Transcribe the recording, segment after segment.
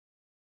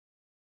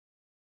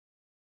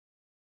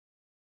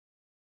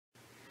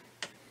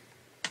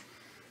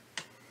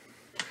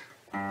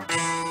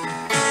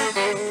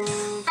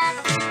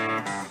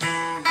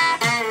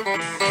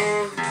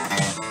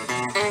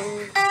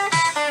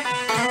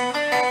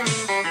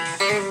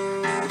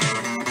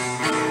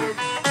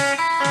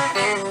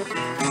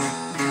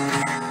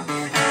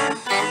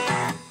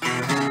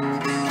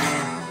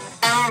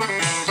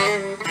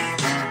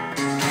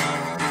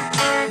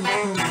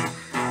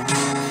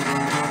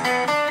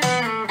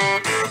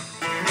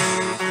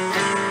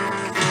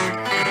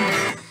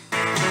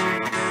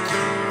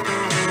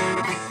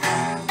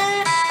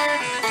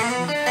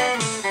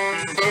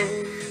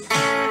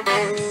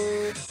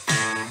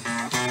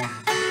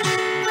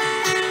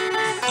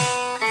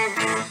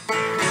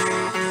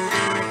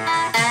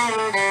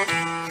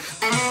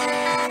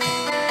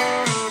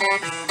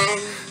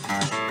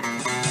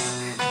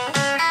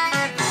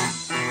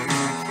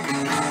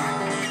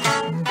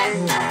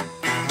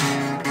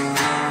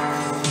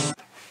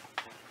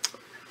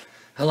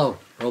Hello,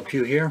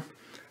 Raitt here.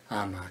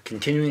 I'm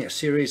continuing a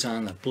series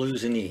on the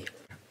blues in E.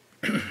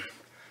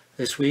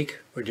 This week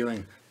we're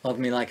doing Love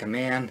Me Like a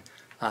Man,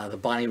 the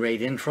Bonnie Raitt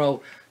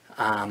intro,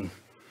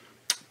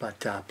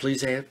 but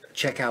please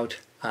check out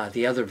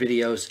the other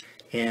videos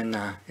in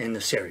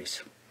the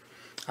series.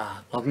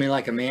 Love Me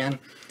Like a Man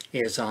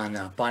is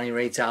on Bonnie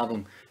Raitt's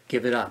album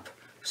Give It Up,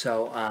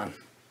 so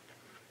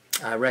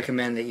I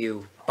recommend that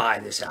you buy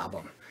this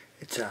album.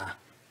 It's a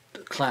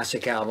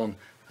classic album.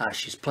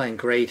 She's playing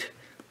great.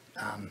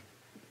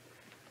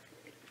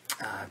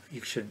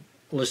 You should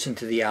listen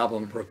to the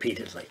album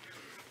repeatedly.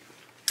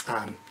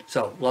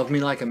 So Love Me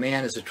Like a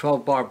Man is a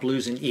 12-bar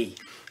blues in E.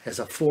 It has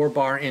a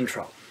 4-bar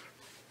intro.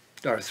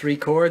 There are 3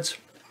 chords.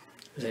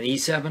 There's an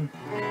E7,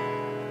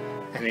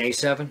 an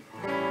A7,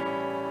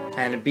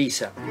 and a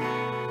B7.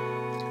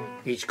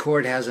 Each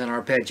chord has an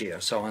arpeggio.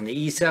 So on the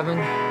E7,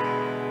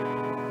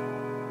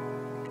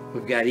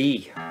 we've got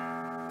E,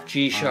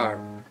 G sharp,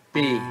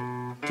 B,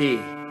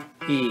 D,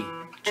 E,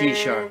 G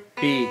sharp,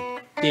 B,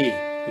 D.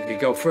 We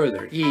could go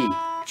further. E,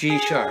 G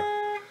sharp.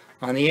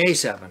 On the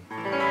A7,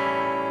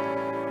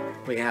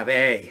 we have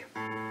A,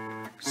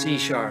 C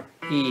sharp,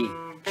 E,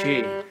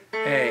 G,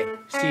 A,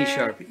 C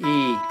sharp,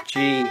 E,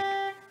 G.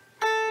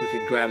 We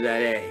could grab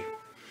that A.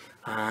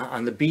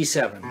 On the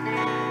B7,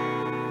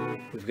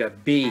 we've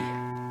got B,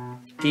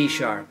 D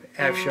sharp,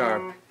 F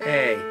sharp,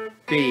 A,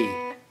 B,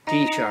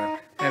 D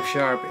sharp, F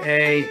sharp,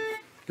 A.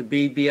 The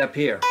B be up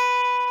here.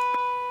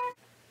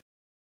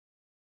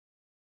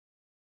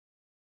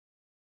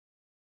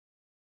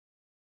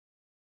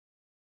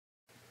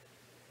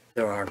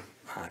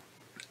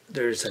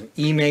 There's an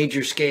E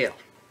major scale.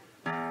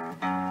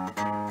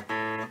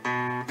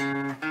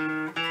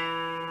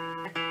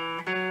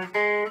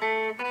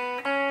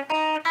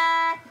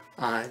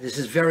 This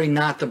is very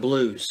not the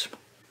blues,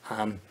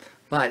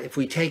 but if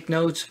we take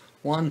notes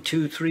 1,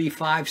 2, 3,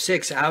 5,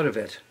 6 out of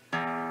it,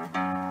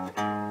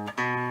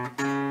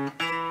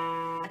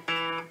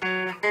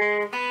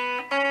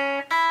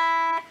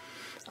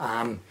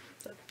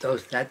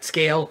 that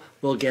scale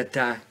will get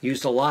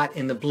used a lot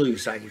in the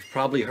blues. You've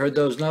probably heard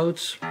those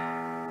notes.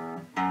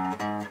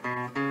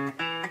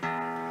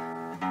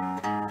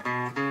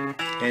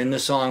 In the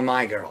song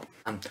My Girl.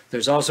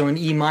 There's also an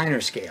E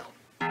minor scale.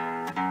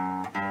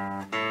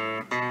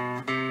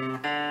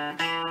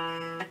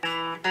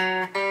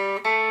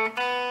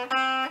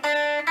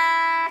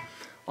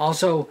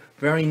 Also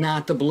very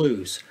not the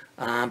blues.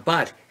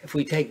 But if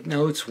we take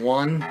notes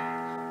 1,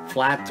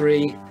 flat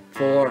 3,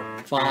 4,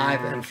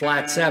 5, and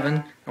flat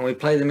 7, and we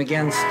play them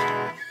against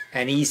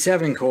an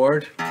E7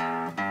 chord,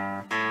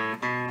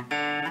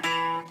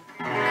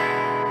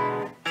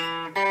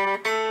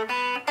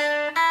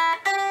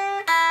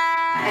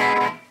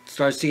 it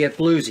starts to get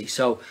bluesy.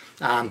 So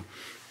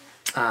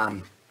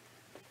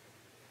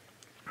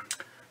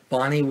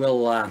Bonnie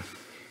will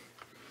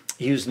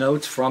use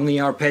notes from the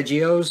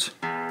arpeggios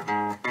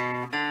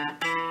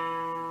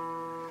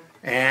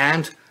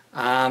and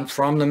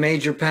from the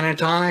major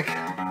pentatonic.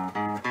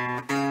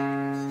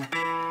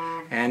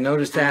 And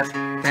notice that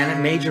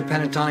major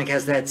pentatonic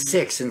has that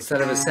 6 instead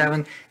of a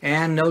 7,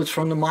 and notes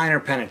from the minor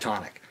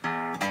pentatonic.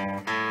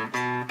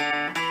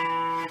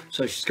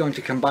 So she's going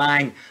to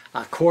combine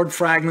chord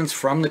fragments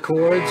from the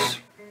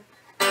chords,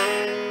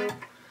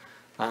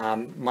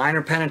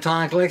 minor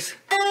pentatonic licks,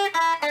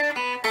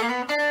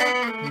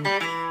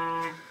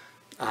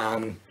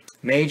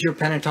 major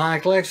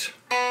pentatonic licks,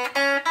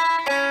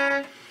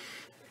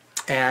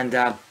 and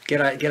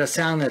get a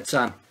sound that's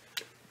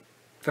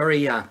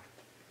very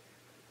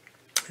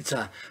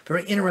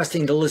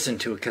interesting to listen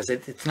to, because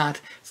it's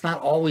not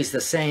always the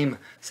same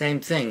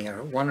thing.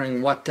 You're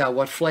wondering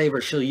what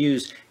flavor she'll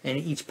use in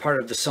each part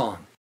of the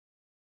song.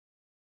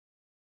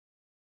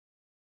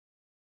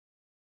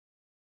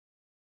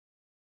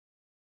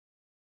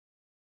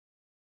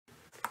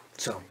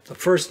 So the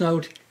first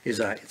note is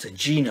it's a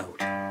G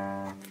note.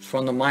 It's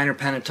from the minor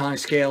pentatonic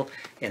scale,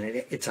 and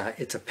it's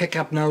a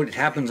pickup note. It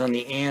happens on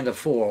the and of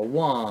 4.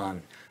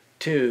 1,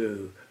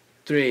 2,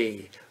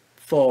 3,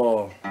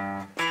 4.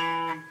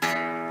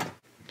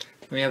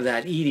 We have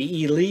that E to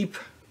E leap.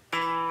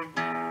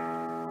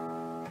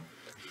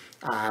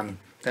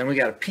 Then we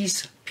got a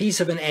piece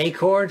of an A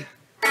chord.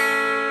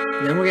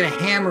 And then we're going to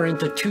hammer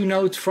into 2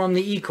 notes from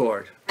the E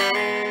chord.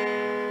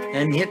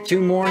 And hit 2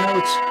 more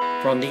notes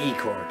from the E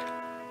chord.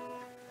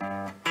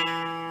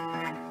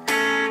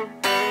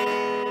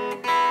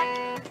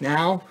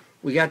 Now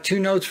we got 2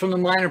 notes from the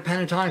minor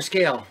pentatonic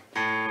scale.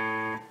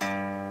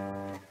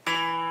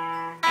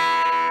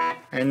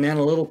 And then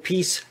a little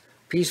piece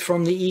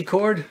from the E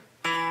chord.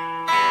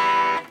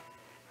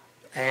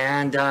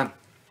 And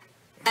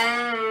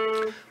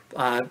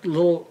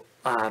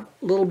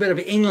little bit of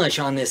English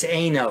on this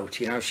A note.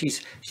 You know,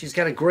 she's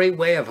got a great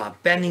way of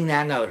bending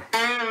that note.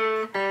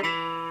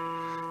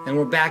 Then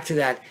we're back to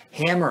that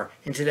hammer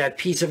into that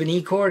piece of an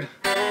E chord.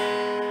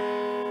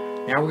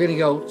 Now we're going to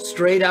go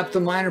straight up the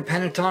minor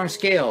pentatonic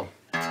scale.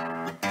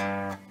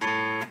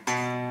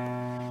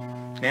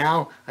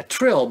 Now a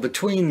trill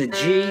between the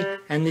G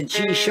and the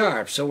G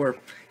sharp. So we're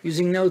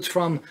using notes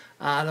from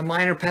the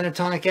minor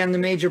pentatonic and the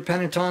major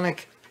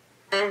pentatonic.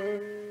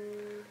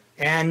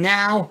 And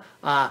now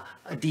a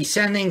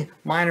descending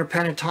minor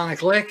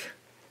pentatonic lick.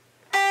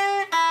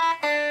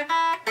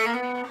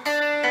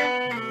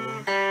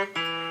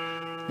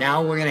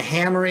 Now we're going to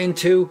hammer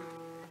into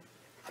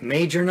a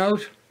major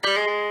note.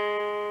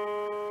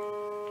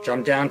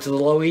 Jump down to the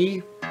low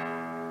E.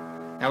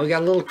 Now we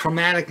got a little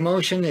chromatic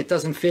motion. It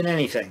doesn't fit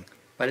anything,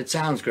 but it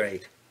sounds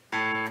great.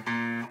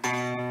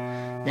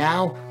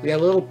 Now we got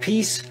a little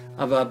piece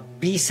of a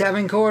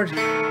B7 chord.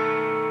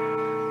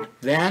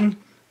 Then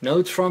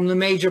notes from the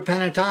major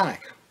pentatonic.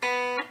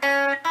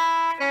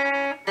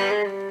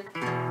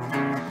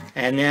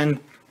 And then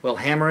we'll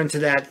hammer into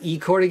that E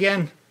chord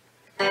again.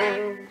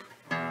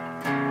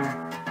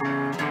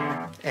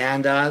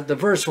 And the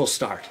verse will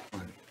start.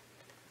 1,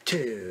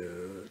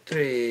 2,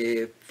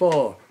 3,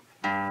 4.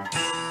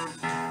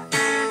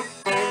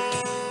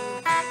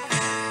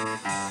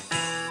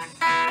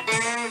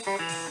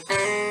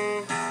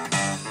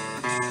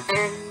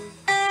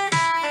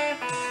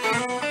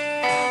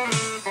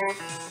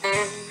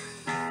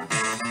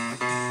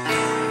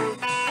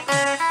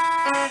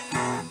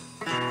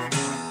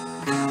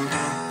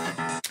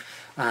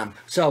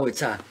 So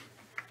it's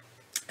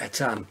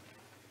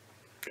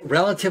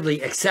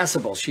relatively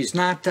accessible. She's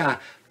not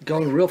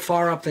going real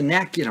far up the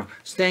neck, you know,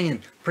 staying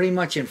in pretty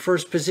much in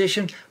first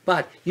position,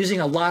 but using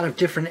a lot of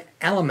different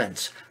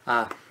elements, you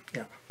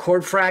know,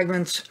 chord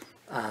fragments,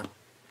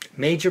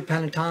 major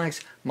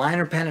pentatonics,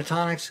 minor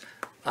pentatonics,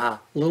 a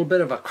little bit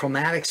of a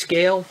chromatic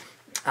scale,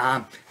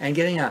 and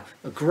getting a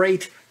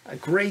great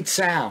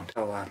sound.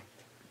 So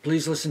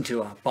please listen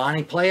to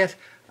Bonnie play it.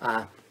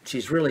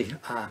 She's really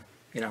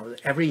you know,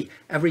 every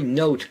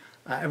note,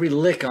 every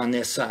lick on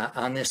this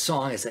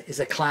song is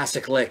a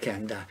classic lick,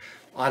 and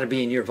ought to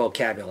be in your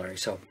vocabulary.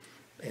 So,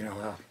 you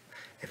know,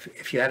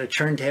 if you had a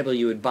turntable,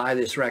 you would buy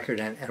this record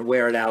and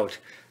wear it out.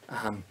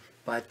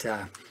 But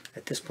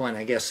at this point,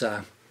 I guess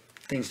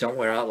things don't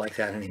wear out like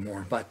that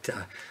anymore. But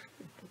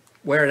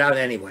wear it out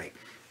anyway.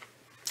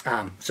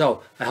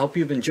 So I hope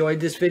you've enjoyed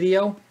this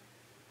video.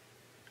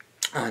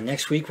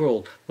 Next week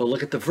we'll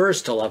look at the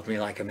verse to "Love Me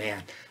Like a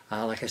Man."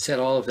 Like I said,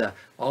 all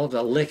of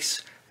the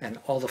licks and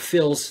all the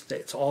fills,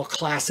 it's all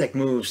classic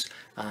moves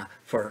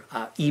for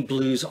E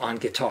blues on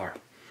guitar.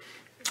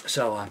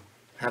 So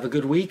have a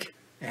good week,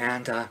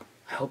 and I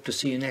hope to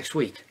see you next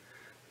week.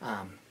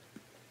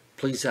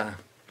 Please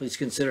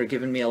consider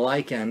giving me a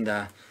like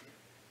and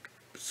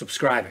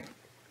subscribing.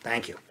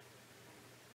 Thank you.